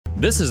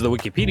This is the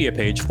Wikipedia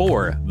page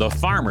for The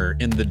Farmer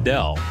in the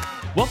Dell.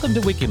 Welcome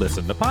to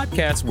WikiListen, the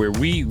podcast where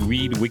we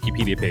read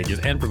Wikipedia pages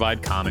and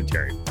provide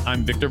commentary.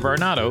 I'm Victor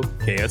Varnado,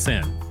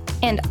 KSN.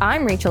 And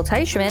I'm Rachel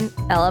Teichman,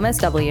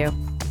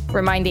 LMSW,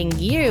 reminding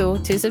you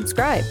to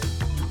subscribe.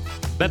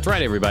 That's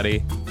right,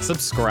 everybody.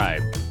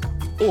 Subscribe.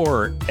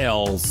 Or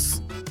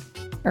else.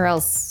 Or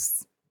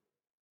else.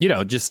 You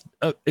know, just,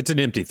 it's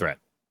an empty threat.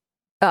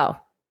 Oh,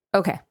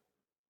 okay.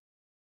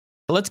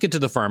 Let's get to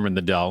The Farmer in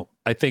the Dell.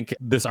 I think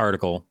this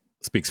article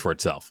speaks for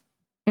itself.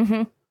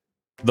 Mm-hmm.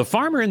 The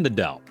Farmer in the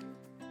Dell.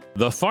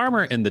 The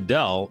Farmer in the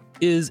Dell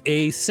is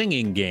a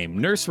singing game,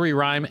 nursery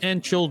rhyme,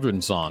 and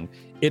children's song.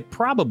 It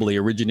probably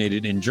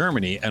originated in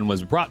Germany and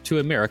was brought to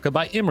America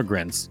by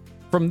immigrants.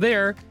 From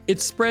there, it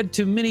spread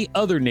to many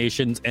other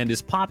nations and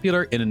is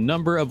popular in a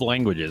number of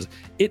languages.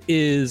 It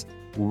is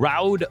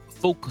Raud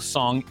Folk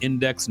Song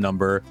Index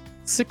number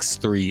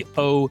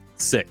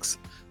 6306.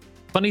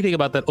 Funny thing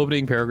about that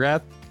opening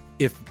paragraph,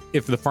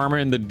 if the farmer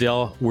in the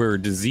Dell were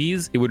a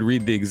disease, it would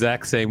read the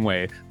exact same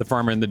way. The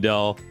farmer in the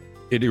Dell,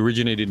 it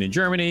originated in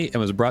Germany and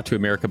was brought to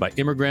America by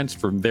immigrants.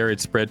 From there, it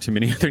spread to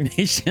many other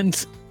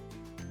nations.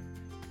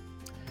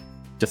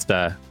 Just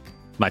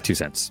my 2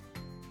 cents.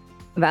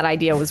 That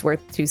idea was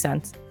worth 2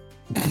 cents.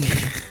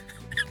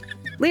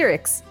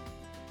 Lyrics.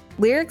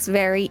 Lyrics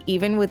vary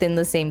even within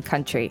the same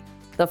country.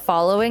 The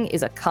following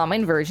is a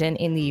common version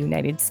in the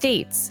United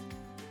States.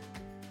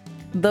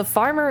 The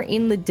farmer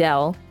in the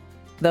Dell.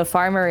 The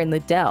farmer in the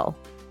Dell.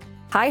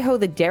 Hi-ho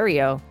the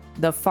Dario.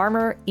 The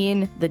farmer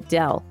in the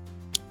Dell.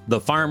 The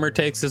farmer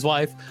takes his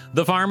wife.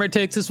 The farmer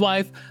takes his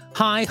wife.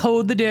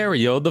 Hi-ho the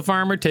Dario. The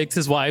farmer takes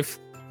his wife.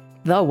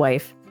 The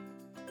wife.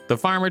 The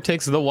farmer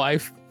takes the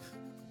wife.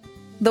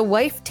 The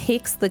wife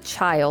takes the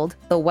child.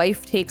 The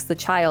wife takes the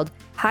child.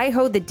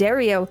 Hi-ho the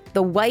Dario.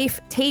 The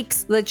wife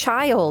takes the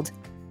child.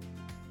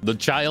 The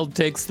child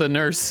takes the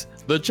nurse.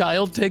 The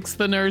child takes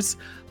the nurse.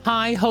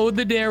 Hi-ho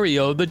the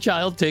Dario. The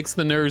child takes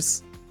the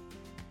nurse.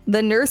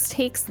 The nurse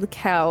takes the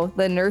cow.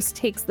 The nurse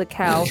takes the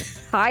cow.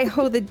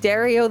 Hi-ho the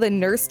Dario. The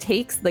nurse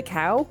takes the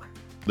cow.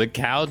 The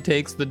cow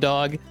takes the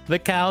dog. The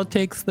cow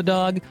takes the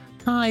dog.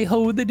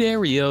 Hi-ho the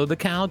Dario. The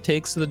cow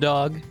takes the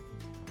dog.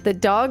 The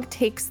dog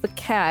takes the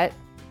cat.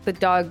 The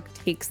dog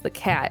takes the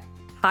cat.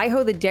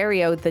 Hi-ho the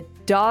Dario. The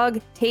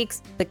dog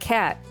takes the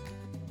cat.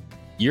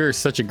 You're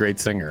such a great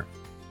singer.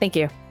 Thank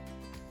you.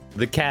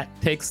 The cat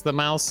takes the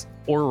mouse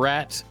or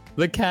rat.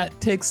 The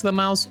cat takes the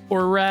mouse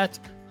or rat.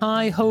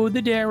 Hi-ho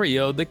the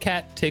Dario. The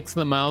cat takes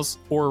the mouse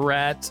or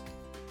rat.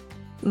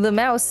 The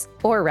mouse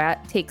or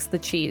rat takes the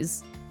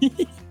cheese.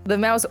 The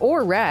mouse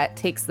or rat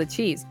takes the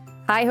cheese.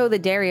 Hi-ho the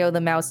Dario.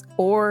 The mouse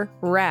or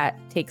rat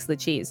takes the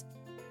cheese.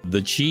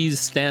 The cheese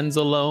stands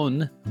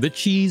alone. The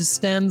cheese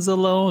stands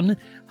alone.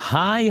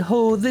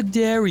 Hi-ho the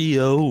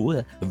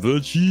Dario. The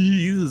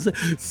cheese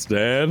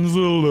stands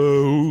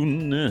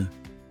alone.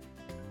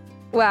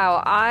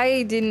 Wow,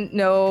 I didn't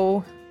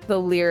know the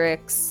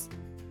lyrics.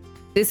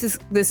 This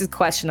is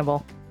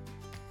questionable.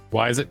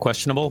 Why is it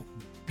questionable?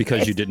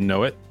 Because you didn't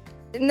know it?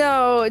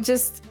 No,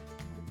 just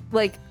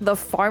like the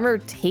farmer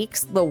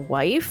takes the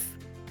wife?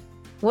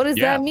 What does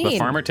that mean? The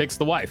farmer takes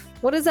the wife.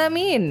 What does that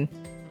mean?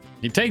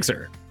 He takes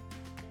her.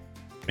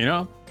 You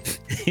know?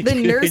 The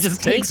nurse he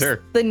just takes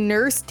her. The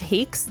nurse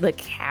takes the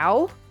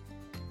cow?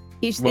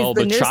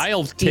 The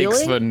child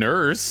takes the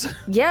nurse.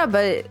 Yeah,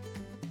 but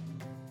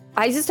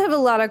I just have a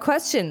lot of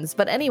questions.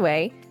 But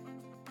anyway,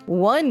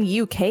 one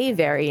UK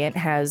variant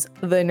has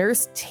the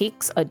nurse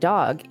takes a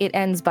dog. It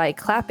ends by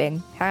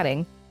clapping,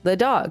 patting the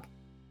dog.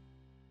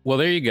 Well,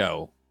 there you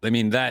go. I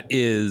mean, that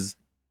is,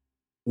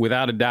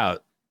 without a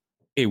doubt,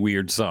 a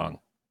weird song.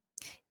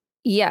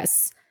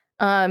 Yes.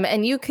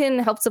 And you can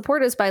help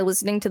support us by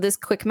listening to this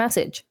quick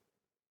message.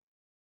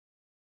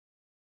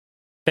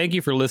 Thank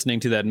you for listening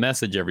to that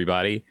message,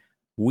 everybody.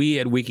 We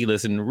at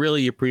WikiListen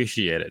really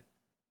appreciate it.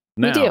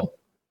 Now, we do.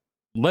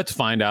 Let's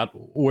find out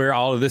where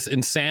all of this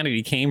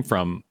insanity came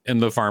from in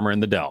The Farmer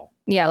in the Dell.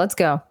 Yeah, let's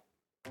go.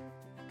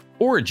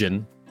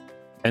 Origin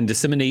and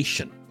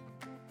dissemination.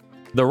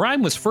 The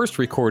rhyme was first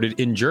recorded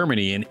in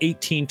Germany in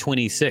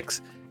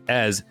 1826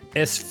 as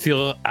Es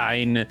für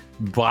ein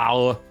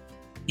Ball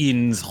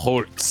ins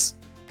Holz.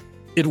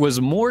 It was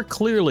more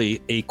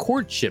clearly a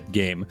courtship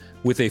game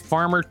with a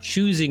farmer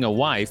choosing a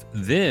wife,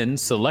 then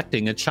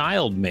selecting a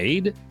child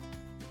maid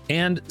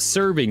and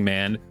serving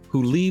man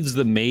who leaves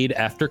the maid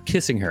after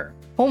kissing her.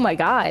 Oh my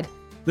God.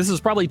 This was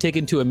probably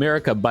taken to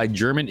America by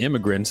German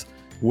immigrants,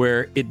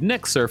 where it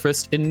next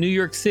surfaced in New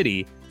York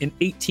City in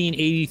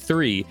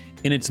 1883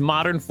 in its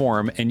modern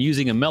form and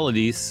using a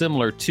melody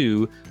similar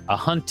to A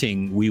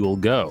Hunting We Will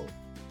Go.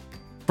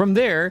 From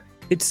there,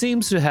 it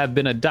seems to have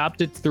been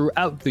adopted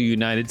throughout the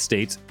United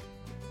States,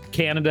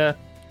 Canada,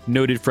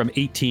 noted from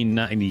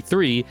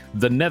 1893,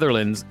 the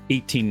Netherlands,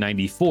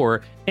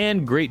 1894,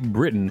 and Great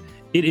Britain.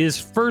 It is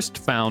first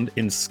found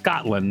in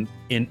Scotland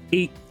in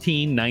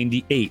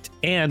 1898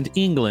 and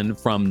England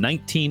from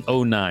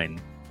 1909.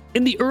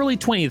 In the early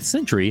 20th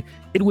century,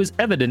 it was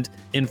evident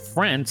in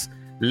France,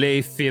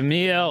 Les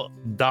Femelles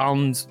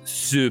dans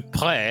ce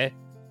pré,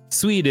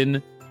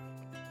 Sweden,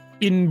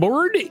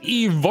 Inboard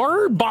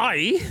Ivar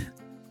by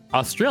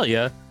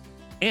Australia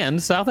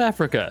and South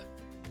Africa.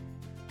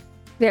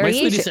 My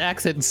Swedish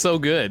accent is so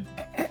good.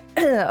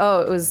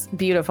 Oh, it was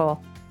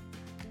beautiful.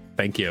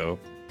 Thank you.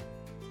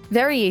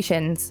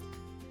 Variations.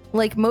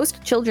 Like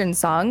most children's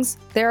songs,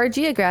 there are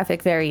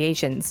geographic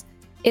variations.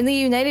 In the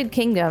United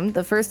Kingdom,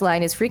 the first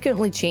line is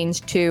frequently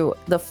changed to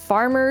 "the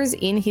farmer's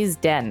in his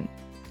den."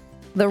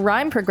 The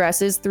rhyme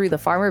progresses through the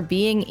farmer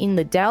being in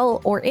the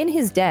dell or in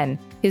his den,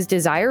 his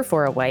desire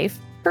for a wife,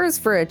 hers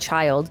for a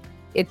child,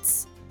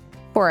 it's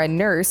for a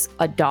nurse,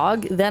 a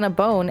dog, then a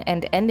bone,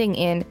 and ending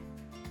in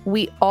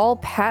 "we all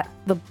pat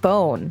the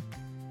bone."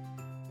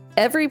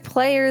 Every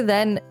player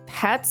then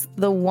pats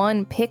the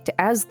one picked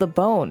as the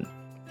bone.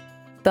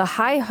 The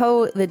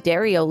hi-ho, the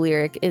Dario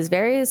lyric is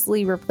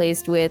variously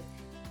replaced with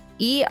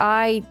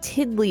 "E-I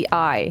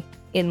tiddly-I"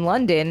 in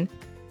London,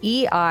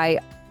 "E-I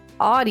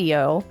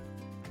audio,"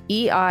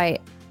 "E-I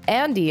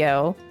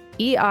andio,"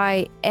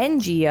 "E-I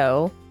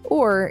ngo,"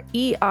 or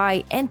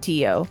 "E-I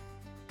entio"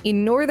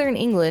 in Northern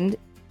England,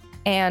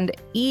 and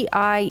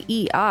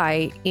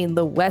 "E-I-E-I" in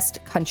the West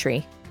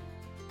Country.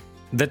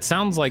 That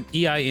sounds like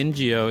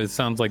E-I-N-G-O. It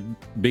sounds like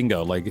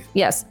bingo, like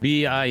yes.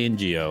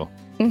 B-I-N-G-O,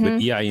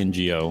 but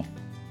E-I-N-G-O.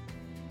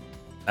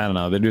 I don't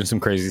know. They're doing some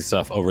crazy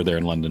stuff over there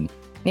in London.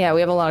 Yeah,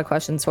 we have a lot of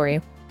questions for you.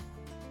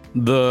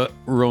 The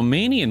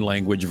Romanian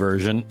language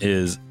version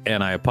is,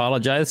 and I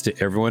apologize to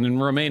everyone in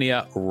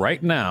Romania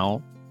right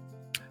now,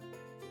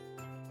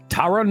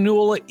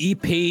 Taranul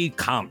Ipe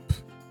Camp.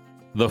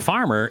 The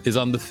farmer is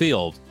on the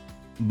field,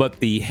 but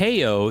the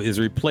heyo is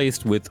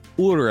replaced with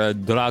Ura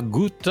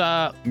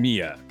Draguta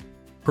Mia.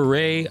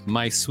 Hooray,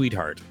 my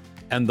sweetheart.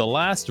 And the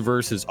last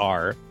verses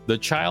are, the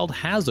child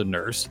has a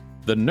nurse,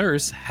 the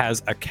nurse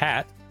has a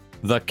cat,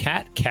 the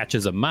cat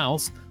catches a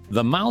mouse,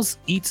 the mouse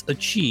eats a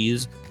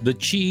cheese, the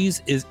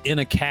cheese is in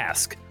a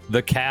cask,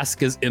 the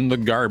cask is in the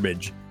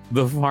garbage,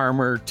 the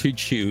farmer to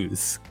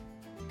choose.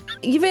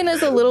 Even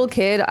as a little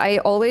kid, I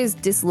always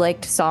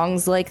disliked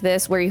songs like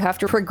this where you have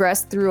to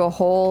progress through a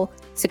whole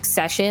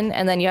succession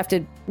and then you have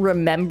to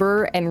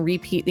remember and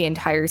repeat the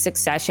entire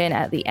succession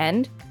at the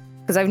end.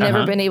 Because I've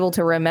never been able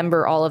to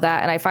remember all of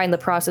that, and I find the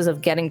process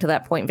of getting to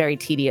that point very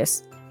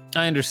tedious.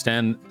 I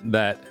understand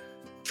that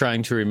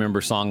trying to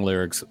remember song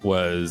lyrics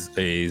was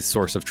a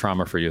source of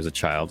trauma for you as a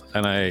child,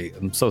 and I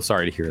am so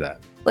sorry to hear that.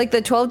 Like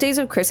the 12 Days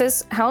of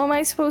Christmas, how am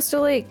I supposed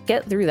to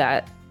get through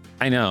that?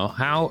 I know.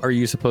 How are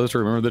you supposed to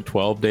remember the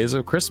 12 Days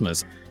of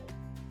Christmas?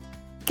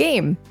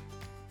 Game.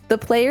 The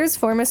players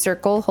form a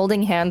circle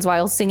holding hands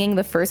while singing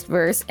the first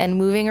verse and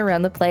moving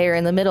around the player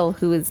in the middle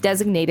who is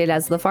designated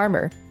as the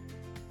farmer.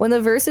 When the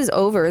verse is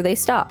over, they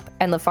stop,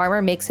 and the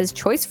farmer makes his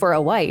choice for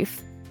a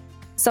wife,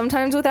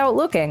 sometimes without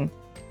looking.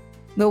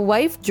 The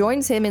wife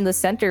joins him in the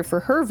center for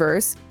her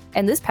verse,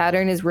 and this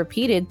pattern is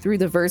repeated through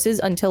the verses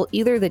until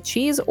either the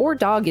cheese or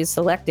dog is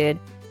selected,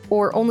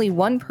 or only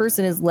one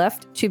person is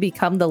left to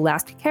become the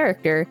last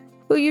character,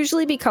 who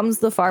usually becomes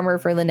the farmer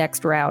for the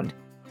next round.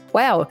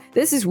 Wow,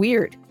 this is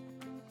weird.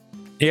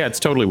 Yeah, it's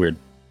totally weird.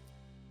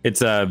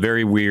 It's a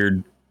very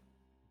weird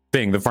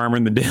thing. The Farmer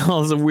in the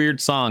Dell is a weird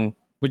song,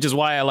 which is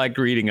why I liked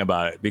reading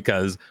about it,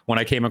 because when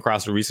I came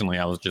across it recently,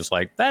 I was just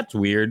like, that's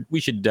weird. We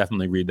should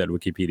definitely read that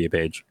Wikipedia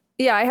page.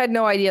 Yeah, I had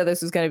no idea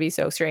this was going to be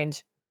so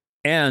strange.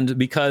 And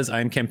because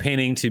I'm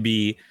campaigning to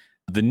be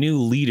the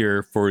new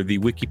leader for the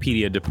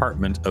Wikipedia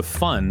department of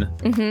fun,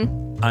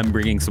 I'm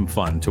bringing some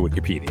fun to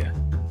Wikipedia.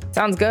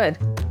 Sounds good.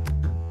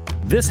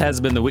 This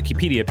has been the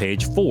Wikipedia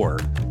page for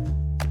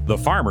The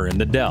Farmer in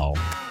the Dell.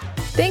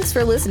 Thanks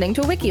for listening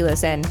to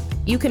WikiListen.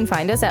 You can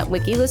find us at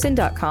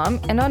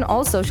wikilisten.com and on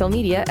all social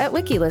media at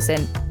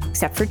WikiListen,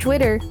 except for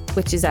Twitter,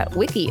 which is at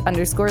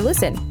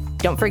wiki_listen.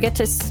 Don't forget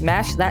to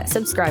smash that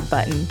subscribe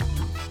button.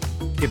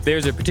 If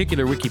there's a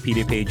particular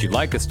Wikipedia page you'd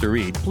like us to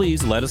read,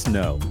 please let us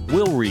know.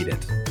 We'll read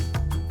it.